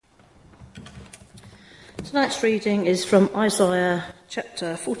Tonight's reading is from Isaiah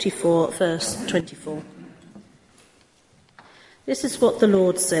chapter 44, verse 24. This is what the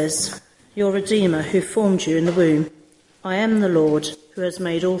Lord says, your Redeemer who formed you in the womb. I am the Lord who has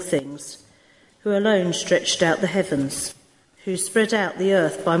made all things, who alone stretched out the heavens, who spread out the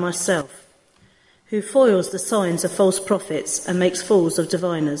earth by myself, who foils the signs of false prophets and makes fools of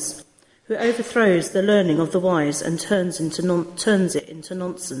diviners, who overthrows the learning of the wise and turns it into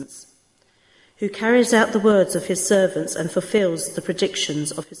nonsense, who carries out the words of his servants and fulfills the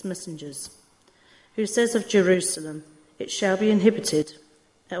predictions of his messengers, who says of Jerusalem, it shall be inhabited,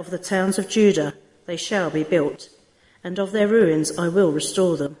 of the towns of Judah they shall be built, and of their ruins I will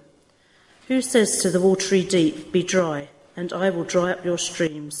restore them. Who says to the watery deep, be dry, and I will dry up your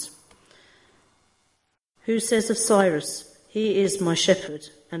streams? Who says of Cyrus, he is my shepherd,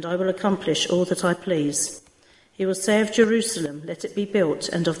 and I will accomplish all that I please? He will say of Jerusalem, let it be built,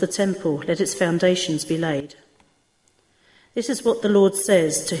 and of the temple, let its foundations be laid. This is what the Lord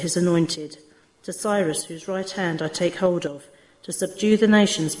says to his anointed, to Cyrus, whose right hand I take hold of, to subdue the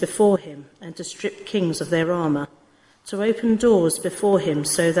nations before him, and to strip kings of their armour, to open doors before him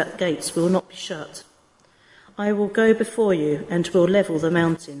so that gates will not be shut. I will go before you and will level the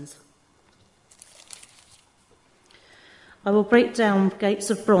mountains. I will break down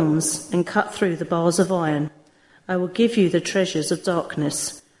gates of bronze and cut through the bars of iron. I will give you the treasures of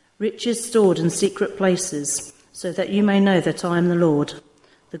darkness, riches stored in secret places, so that you may know that I am the Lord,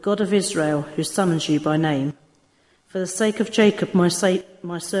 the God of Israel, who summons you by name. For the sake of Jacob, my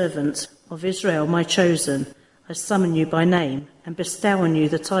servant, of Israel, my chosen, I summon you by name and bestow on you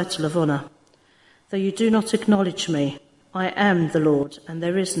the title of honour. Though you do not acknowledge me, I am the Lord, and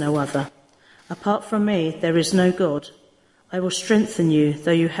there is no other. Apart from me, there is no God. I will strengthen you,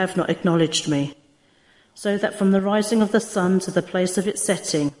 though you have not acknowledged me, so that from the rising of the sun to the place of its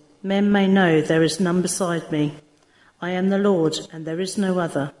setting, men may know there is none beside me. I am the Lord, and there is no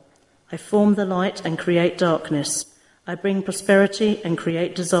other. I form the light and create darkness. I bring prosperity and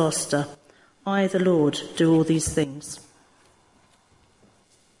create disaster. I, the Lord, do all these things.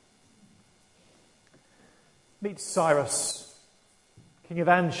 Meet Cyrus, king of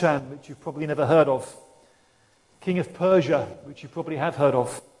Anshan, which you've probably never heard of. King of Persia, which you probably have heard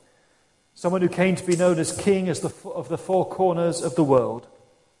of. Someone who came to be known as king of the four corners of the world.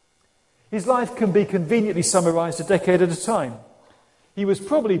 His life can be conveniently summarized a decade at a time. He was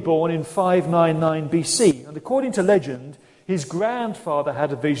probably born in 599 BC, and according to legend, his grandfather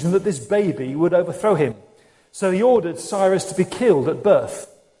had a vision that this baby would overthrow him. So he ordered Cyrus to be killed at birth.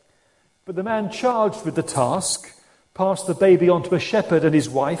 But the man charged with the task passed the baby on to a shepherd and his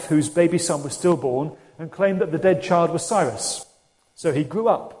wife, whose baby son was stillborn, and claimed that the dead child was Cyrus. So he grew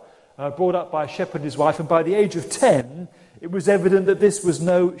up, brought up by a shepherd and his wife, and by the age of 10, it was evident that this was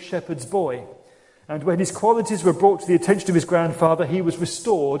no shepherd's boy. And when his qualities were brought to the attention of his grandfather, he was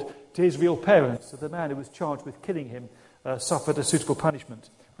restored to his real parents. So the man who was charged with killing him suffered a suitable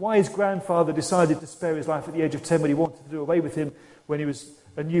punishment. Why his grandfather decided to spare his life at the age of 10 when he wanted to do away with him when he was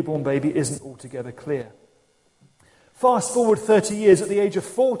a newborn baby isn't altogether clear. Fast forward 30 years, at the age of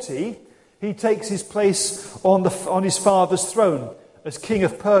 40, he takes his place on his father's throne as king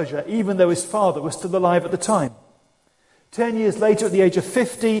of Persia, even though his father was still alive at the time. 10 years later, at the age of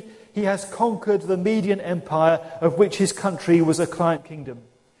 50, he has conquered the Median Empire, of which his country was a client kingdom.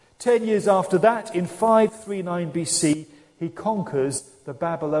 10 years after that, in 539 BC, he conquers the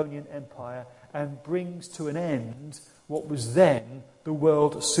Babylonian Empire and brings to an end what was then the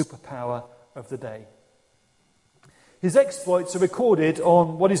world superpower of the day. His exploits are recorded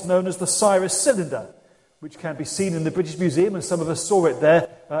on what is known as the Cyrus Cylinder, which can be seen in the British Museum, and some of us saw it there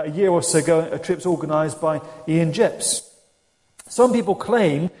a year or so ago at trips organised by Ian Jeps. Some people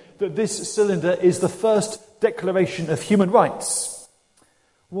claim that this cylinder is the first declaration of human rights.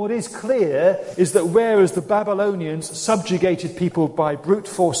 What is clear is that whereas the Babylonians subjugated people by brute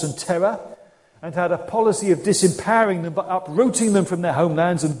force and terror, and had a policy of disempowering them by uprooting them from their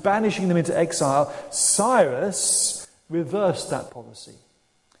homelands and banishing them into exile, Cyrus reversed that policy.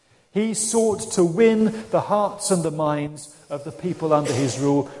 He sought to win the hearts and the minds of the people under his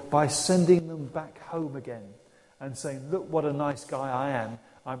rule by sending them back home again and saying, look what a nice guy I am.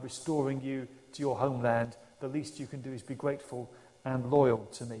 I'm restoring you to your homeland. The least you can do is be grateful and loyal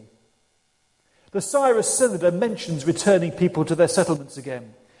to me. The Cyrus Cylinder mentions returning people to their settlements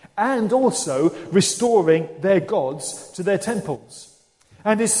again, and also restoring their gods to their temples.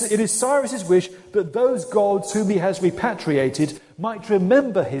 And it is Cyrus's wish that those gods whom he has repatriated might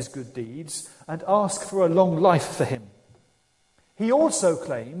remember his good deeds and ask for a long life for him. He also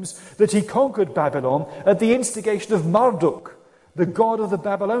claims that he conquered Babylon at the instigation of Marduk, the god of the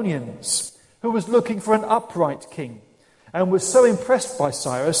Babylonians, who was looking for an upright king, and was so impressed by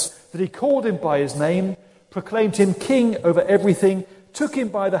Cyrus that he called him by his name, proclaimed him king over everything, took him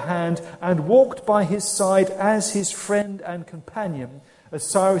by the hand, and walked by his side as his friend and companion as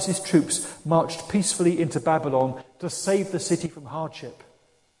Cyrus's troops marched peacefully into Babylon to save the city from hardship.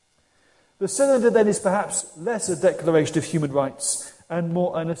 The cylinder then is perhaps less a declaration of human rights and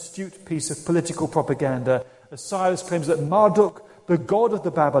more an astute piece of political propaganda, as Cyrus claims that Marduk, the god of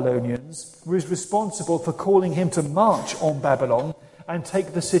the Babylonians, was responsible for calling him to march on Babylon and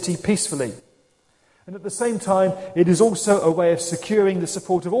take the city peacefully. And at the same time, it is also a way of securing the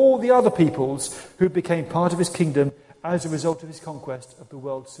support of all the other peoples who became part of his kingdom as a result of his conquest of the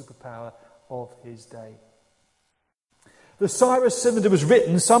world superpower of his day. The Cyrus Cylinder was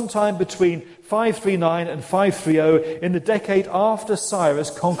written sometime between 539 and 530 in the decade after Cyrus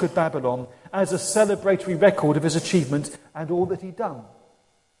conquered Babylon as a celebratory record of his achievement and all that he'd done.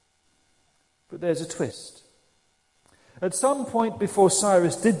 But there's a twist. At some point before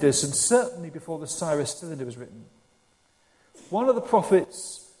Cyrus did this, and certainly before the Cyrus Cylinder was written, one of the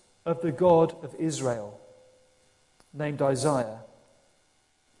prophets of the God of Israel, named Isaiah,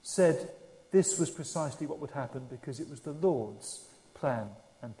 said this was precisely what would happen because it was the Lord's plan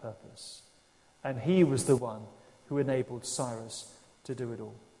and purpose. And he was the one who enabled Cyrus to do it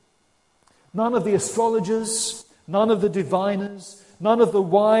all. None of the astrologers, none of the diviners, none of the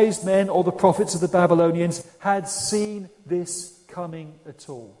wise men or the prophets of the Babylonians had seen this coming at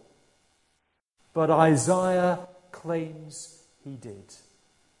all. But Isaiah claims he did,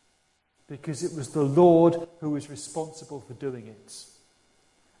 because it was the Lord who was responsible for doing it.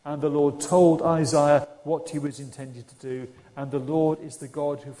 And the Lord told Isaiah what he was intended to do, and the Lord is the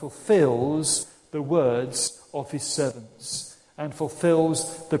God who fulfills the words of his servants and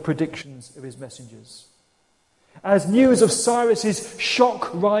fulfills the predictions of his messengers. As news of Cyrus's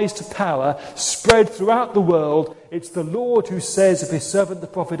shock rise to power spread throughout the world, it's the Lord who says of his servant the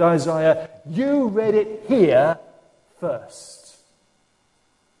prophet Isaiah, "You read it here first.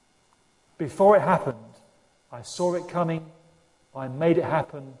 Before it happened, I saw it coming, I made it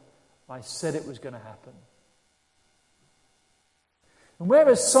happen, I said it was going to happen." And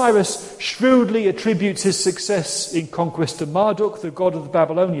whereas Cyrus shrewdly attributes his success in conquest to Marduk, the god of the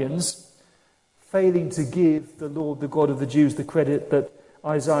Babylonians, failing to give the Lord, the God of the Jews, the credit that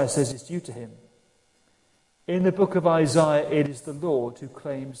Isaiah says is due to him, in the book of Isaiah, it is the Lord who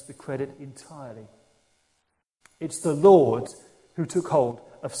claims the credit entirely. It's the Lord who took hold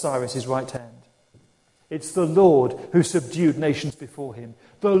of Cyrus's right hand. It's the Lord who subdued nations before him.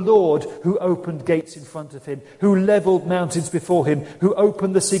 The Lord who opened gates in front of him, who leveled mountains before him, who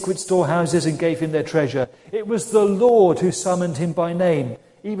opened the secret storehouses and gave him their treasure. It was the Lord who summoned him by name,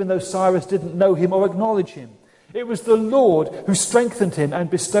 even though Cyrus didn't know him or acknowledge him. It was the Lord who strengthened him and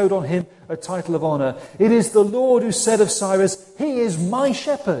bestowed on him a title of honor. It is the Lord who said of Cyrus, "He is my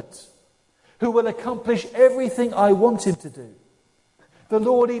shepherd, who will accomplish everything I want him to do." The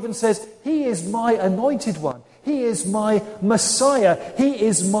Lord even says, "He is my anointed one. He is my Messiah. He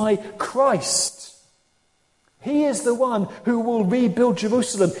is my Christ. He is the one who will rebuild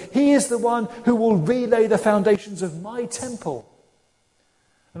Jerusalem. He is the one who will relay the foundations of my temple."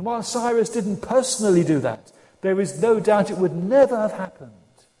 And while Cyrus didn't personally do that, there is no doubt it would never have happened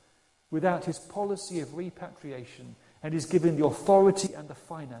without his policy of repatriation and his giving the authority and the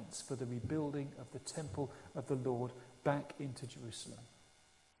finance for the rebuilding of the temple of the Lord back into Jerusalem.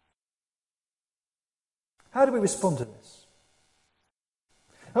 How do we respond to this?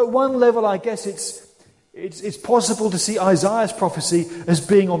 At one level, I guess it's possible to see Isaiah's prophecy as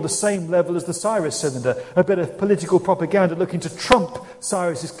being on the same level as the Cyrus Cylinder, a bit of political propaganda looking to trump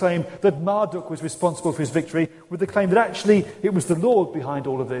Cyrus's claim that Marduk was responsible for his victory with the claim that actually it was the Lord behind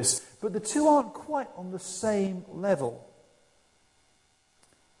all of this. But the two aren't quite on the same level.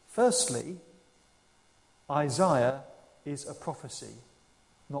 Firstly, Isaiah is a prophecy,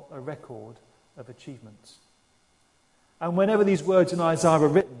 not a record of achievements. And whenever these words in Isaiah were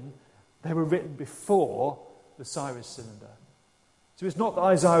written, they were written before the Cyrus Cylinder. So it's not that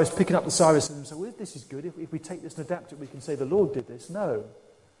Isaiah is picking up the Cyrus Cylinder and saying, "Well, this is good. If we take this and adapt it, we can say the Lord did this." No,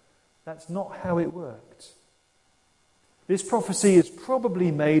 that's not how it worked. This prophecy is probably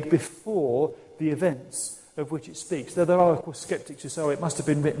made before the events of which it speaks. Though there are, of course, skeptics who say, "Oh, it must have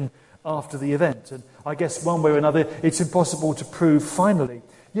been written after the event." And I guess one way or another, it's impossible to prove finally.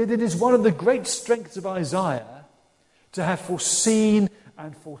 Yet it is one of the great strengths of Isaiah to have foreseen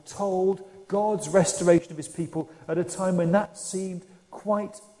and foretold God's restoration of his people at a time when that seemed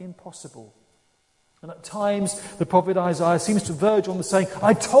quite impossible. And at times, the prophet Isaiah seems to verge on the saying,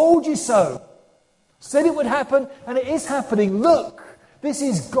 "I told you so. Said it would happen, and it is happening. Look, This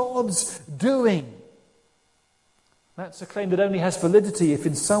is God's doing. That's a claim that only has validity if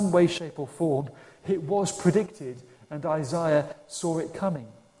in some way, shape or form it was predicted and Isaiah saw it coming.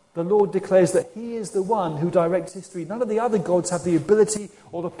 The Lord declares that he is the one who directs history. None of the other gods have the ability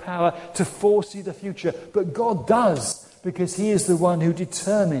or the power to foresee the future, but God does, because he is the one who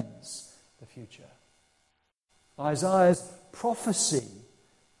determines the future. Isaiah's prophecy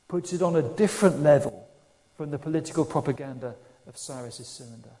puts it on a different level from the political propaganda of Cyrus's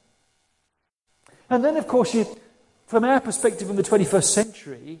surrender. And then, of course, from our perspective in the 21st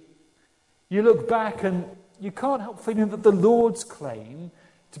century, you look back and you can't help feeling that the Lord's claim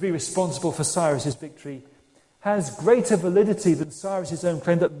to be responsible for Cyrus's victory has greater validity than Cyrus's own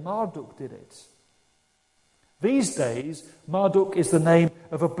claim that Marduk did it. These days, Marduk is the name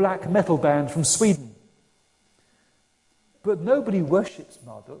of a black metal band from Sweden. But nobody worships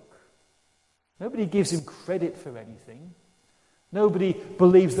Marduk. Nobody gives him credit for anything. Nobody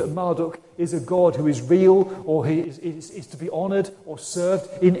believes that Marduk is a god who is real or he is to be honoured or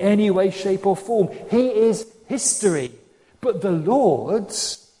served in any way, shape or form. He is history. But the Lord,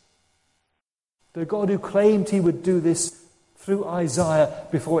 the God who claimed he would do this through Isaiah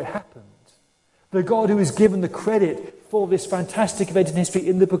before it happened, the God who is given the credit for this fantastic event in history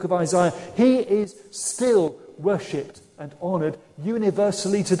in the book of Isaiah, he is still worshipped and honoured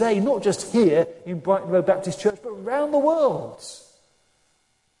universally today, not just here in Brighton Road Baptist Church, but around the world.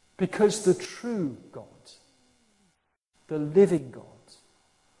 Because the true God, the living God,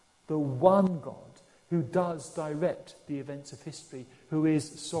 the one God who does direct the events of history, who is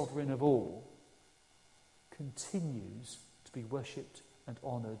sovereign of all, continues to be worshipped and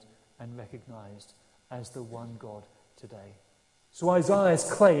honoured and recognised as the one God today. So Isaiah's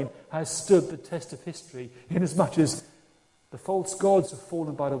claim has stood the test of history inasmuch as the false gods have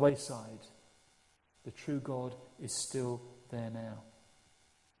fallen by the wayside. The true God is still there now.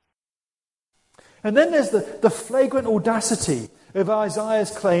 And then there's the flagrant audacity of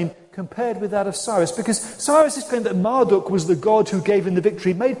Isaiah's claim compared with that of Cyrus, because Cyrus's claim that Marduk was the god who gave him the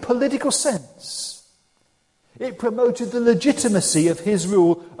victory made political sense. It promoted the legitimacy of his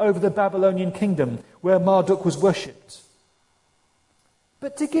rule over the Babylonian kingdom, where Marduk was worshipped.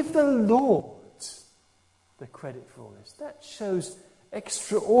 But to give the Lord the credit for all this, that shows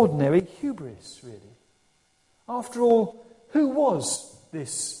extraordinary hubris, really. After all, who was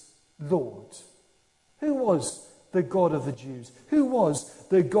this Lord? Who was the God of the Jews? Who was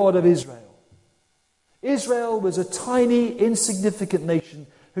the God of Israel? Israel was a tiny, insignificant nation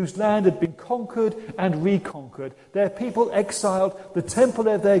whose land had been conquered and reconquered, their people exiled, the temple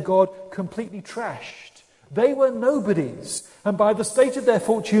of their God completely trashed. They were nobodies, and by the state of their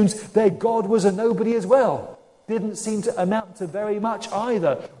fortunes, their God was a nobody as well. Didn't seem to amount to very much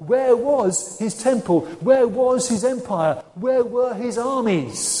either. Where was his temple? Where was his empire? Where were his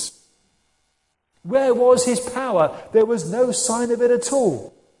armies? Where was his power? There was no sign of it at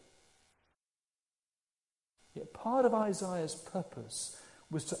all. Yet part of Isaiah's purpose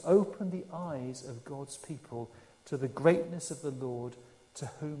was to open the eyes of God's people to the greatness of the Lord to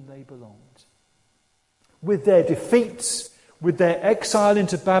whom they belonged. With their defeats, with their exile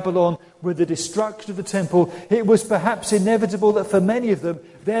into Babylon, with the destruction of the temple, it was perhaps inevitable that for many of them,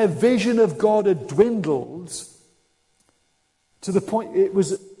 their vision of God had dwindled to the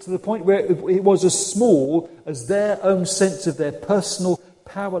point where it was as small as their own sense of their personal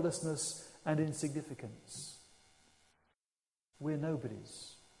powerlessness and insignificance. We're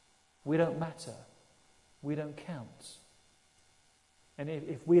nobodies. We don't matter. We don't count. And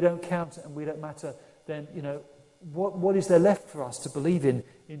if we don't count and we don't matter, then, what is there left for us to believe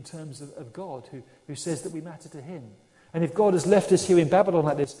in terms of God, who says that we matter to him? And if God has left us here in Babylon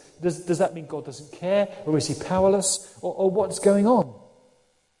like this, does that mean God doesn't care? Or is he powerless? Or what's going on?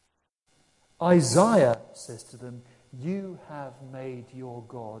 Isaiah says to them, you have made your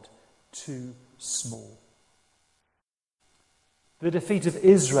God too small. The defeat of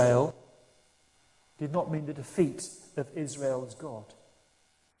Israel did not mean the defeat of Israel's God.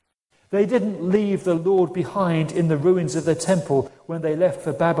 They didn't leave the Lord behind in the ruins of their temple when they left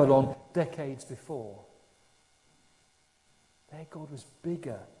for Babylon decades before. Their God was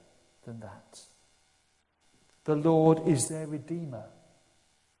bigger than that. The Lord is their Redeemer.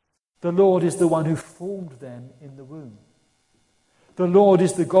 The Lord is the one who formed them in the womb. The Lord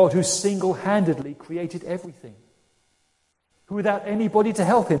is the God who single-handedly created everything, who without anybody to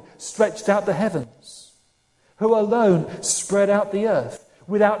help him stretched out the heavens, who alone spread out the earth.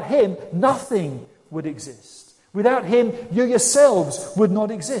 Without him, nothing would exist. Without him, you yourselves would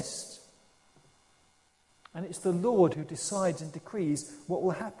not exist. And it's the Lord who decides and decrees what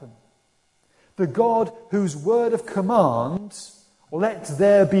will happen. The God whose word of command let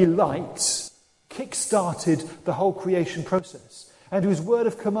there be light, kick-started the whole creation process, and whose word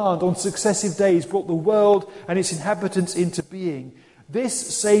of command on successive days brought the world and its inhabitants into being,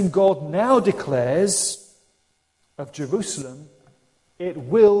 this same God now declares of Jerusalem, it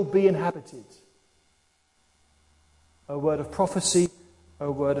will be inhabited. A word of prophecy,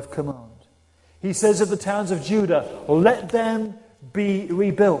 a word of command. He says of the towns of Judah, let them be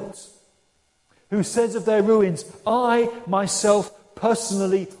rebuilt. Who says of their ruins, I myself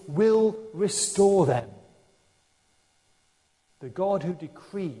personally will restore them. The God who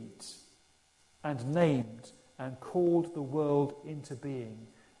decreed and named and called the world into being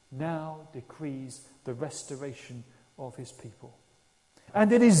now decrees the restoration of his people.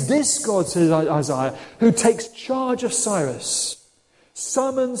 And it is this God, says Isaiah, who takes charge of Cyrus,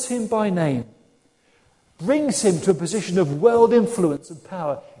 summons him by name, brings him to a position of world influence and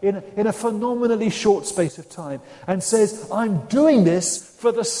power in a phenomenally short space of time, and says, I'm doing this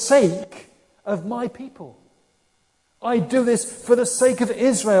for the sake of my people. I do this for the sake of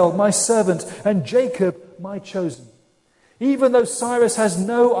Israel, my servant, and Jacob, my chosen. Even though Cyrus has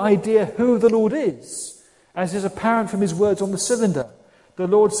no idea who the Lord is, as is apparent from his words on the cylinder, the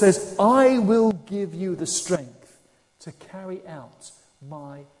Lord says, I will give you the strength to carry out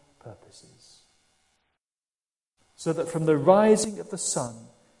my purposes. So that from the rising of the sun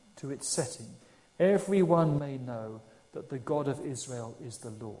to its setting, everyone may know that the God of Israel is the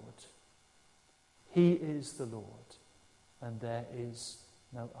Lord. He is the Lord, and there is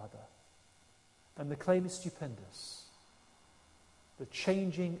no other. And the claim is stupendous. The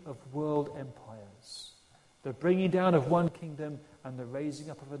changing of world empires, the bringing down of one kingdom and the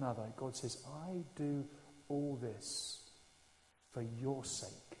raising up of another. God says, I do all this for your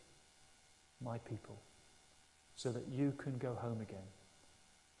sake, my people, so that you can go home again,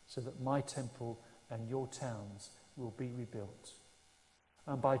 so that my temple and your towns will be rebuilt.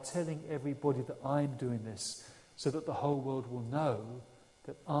 And by telling everybody that I'm doing this, so that the whole world will know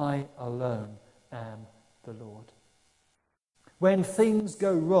that I alone am the Lord. When things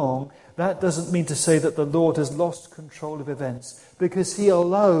go wrong, that doesn't mean to say that the Lord has lost control of events, because he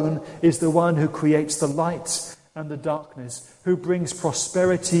alone is the one who creates the light and the darkness, who brings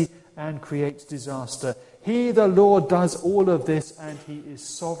prosperity and creates disaster. He, the Lord, does all of this, and he is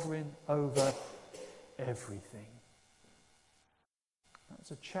sovereign over everything. That's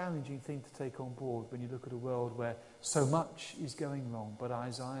a challenging thing to take on board when you look at a world where so much is going wrong, but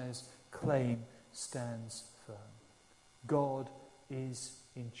Isaiah's claim stands firm. God is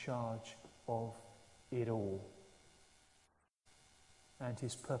in charge of it all. And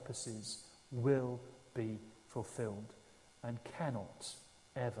his purposes will be fulfilled and cannot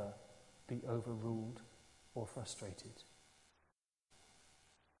ever be overruled or frustrated.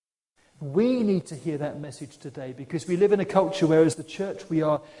 We need to hear that message today, because we live in a culture where, as the church, we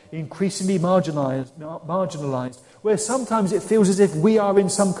are increasingly marginalised, where sometimes it feels as if we are in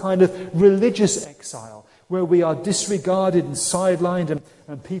some kind of religious exile, where we are disregarded and sidelined,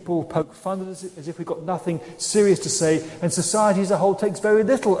 and people poke fun at us as if we've got nothing serious to say, and society as a whole takes very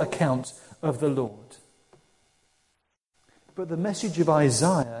little account of the Lord. But the message of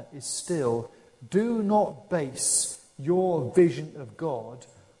Isaiah is still, do not base your vision of God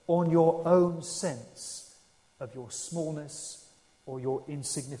on your own sense of your smallness or your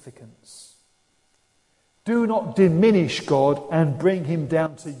insignificance. Do not diminish God and bring him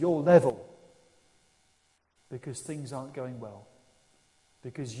down to your level because things aren't going well,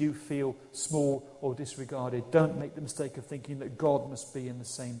 because you feel small or disregarded. Don't make the mistake of thinking that God must be in the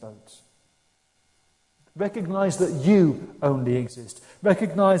same boat. Recognize that you only exist.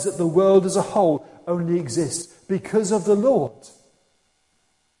 Recognize that the world as a whole only exists because of the Lord.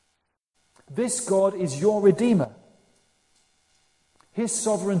 This God is your Redeemer. His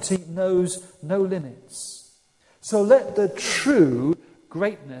sovereignty knows no limits. So let the true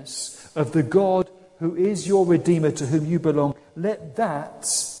greatness of the God who is your Redeemer, to whom you belong, let that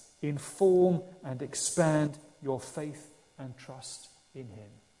inform and expand your faith and trust in him.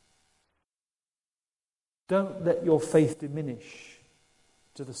 Don't let your faith diminish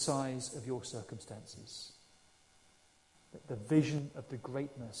to the size of your circumstances. Let the vision of the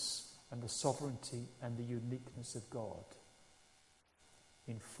greatness and the sovereignty and the uniqueness of God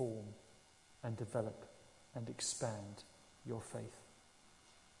inform and develop and expand your faith.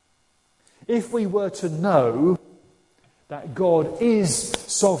 If we were to know that God is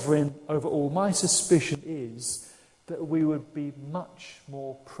sovereign over all, my suspicion is that we would be much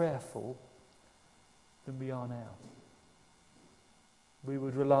more prayerful than we are now. We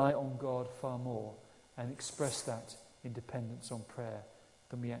would rely on God far more and express that in dependence on prayer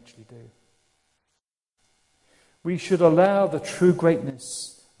than we actually do. We should allow the true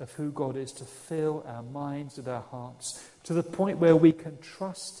greatness of who God is to fill our minds and our hearts to the point where we can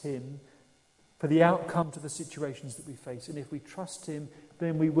trust him for the outcome to the situations that we face. And if we trust him,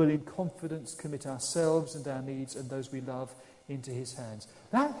 then we will in confidence commit ourselves and our needs and those we love into his hands.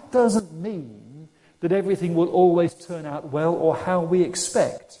 That doesn't mean that everything will always turn out well or how we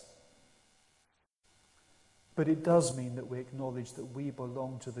expect. But it does mean that we acknowledge that we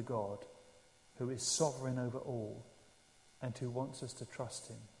belong to the God who is sovereign over all and who wants us to trust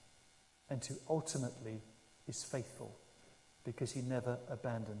him and who ultimately is faithful because he never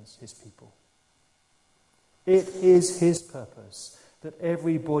abandons his people. It is his purpose that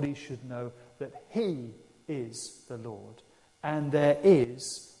everybody should know that he is the Lord and there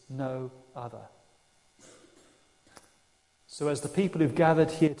is no other. So as the people who've gathered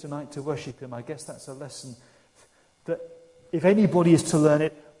here tonight to worship him, I guess that's a lesson that if anybody is to learn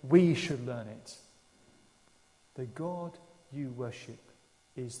it, we should learn it. The God you worship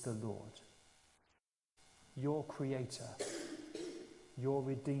is the Lord, your creator, your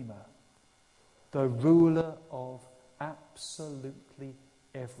redeemer, the ruler of absolutely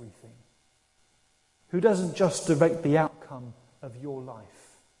everything, who doesn't just direct the outcome of your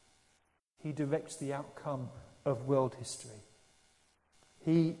life, he directs the outcome of world history.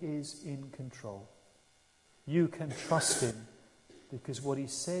 He is in control. You can trust him because what he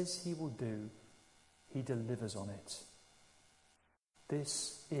says he will do, he delivers on it.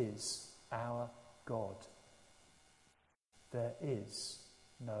 This is our God. There is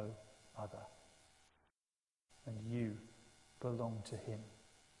no other. And you belong to him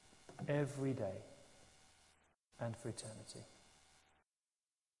every day and for eternity.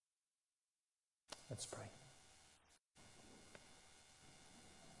 Let's pray.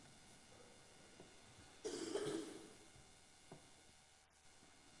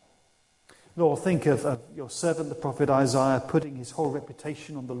 Lord, think of your servant, the prophet Isaiah, putting his whole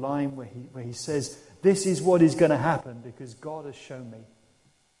reputation on the line where he says, this is what is going to happen because God has shown me.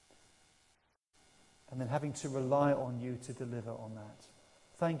 And then having to rely on you to deliver on that.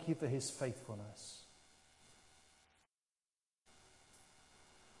 Thank you for his faithfulness.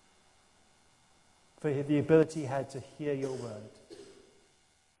 For the ability he had to hear your word.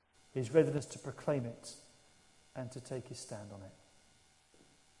 His readiness to proclaim it and to take his stand on it.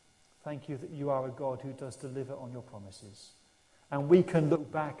 Thank you that you are a God who does deliver on your promises. And we can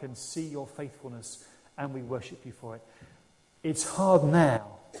look back and see your faithfulness and we worship you for it. It's hard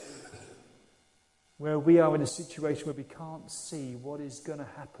now, where we are in a situation where we can't see what is going to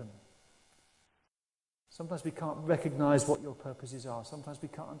happen. Sometimes we can't recognize what your purposes are. Sometimes we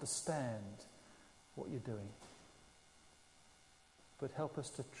can't understand what you're doing. But help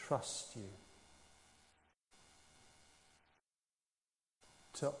us to trust you.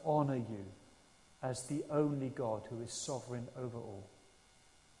 To honour you as the only God who is sovereign over all.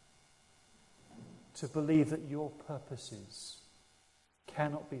 To believe that your purposes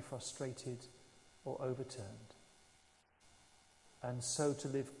cannot be frustrated or overturned. And so to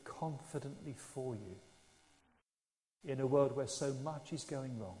live confidently for you in a world where so much is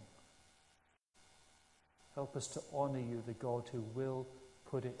going wrong. Help us to honour you, the God who will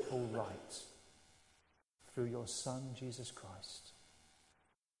put it all right through your Son, Jesus Christ,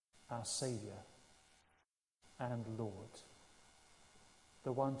 our Saviour and Lord,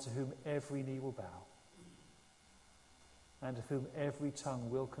 the one to whom every knee will bow and of whom every tongue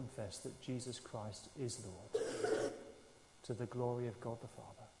will confess that Jesus Christ is Lord, to the glory of God the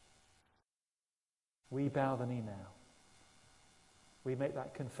Father. We bow the knee now. We make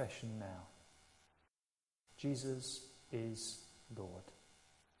that confession now. Jesus is Lord.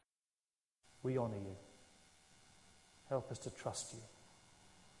 We honour you. Help us to trust you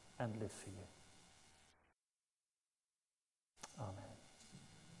and live for you. Amen.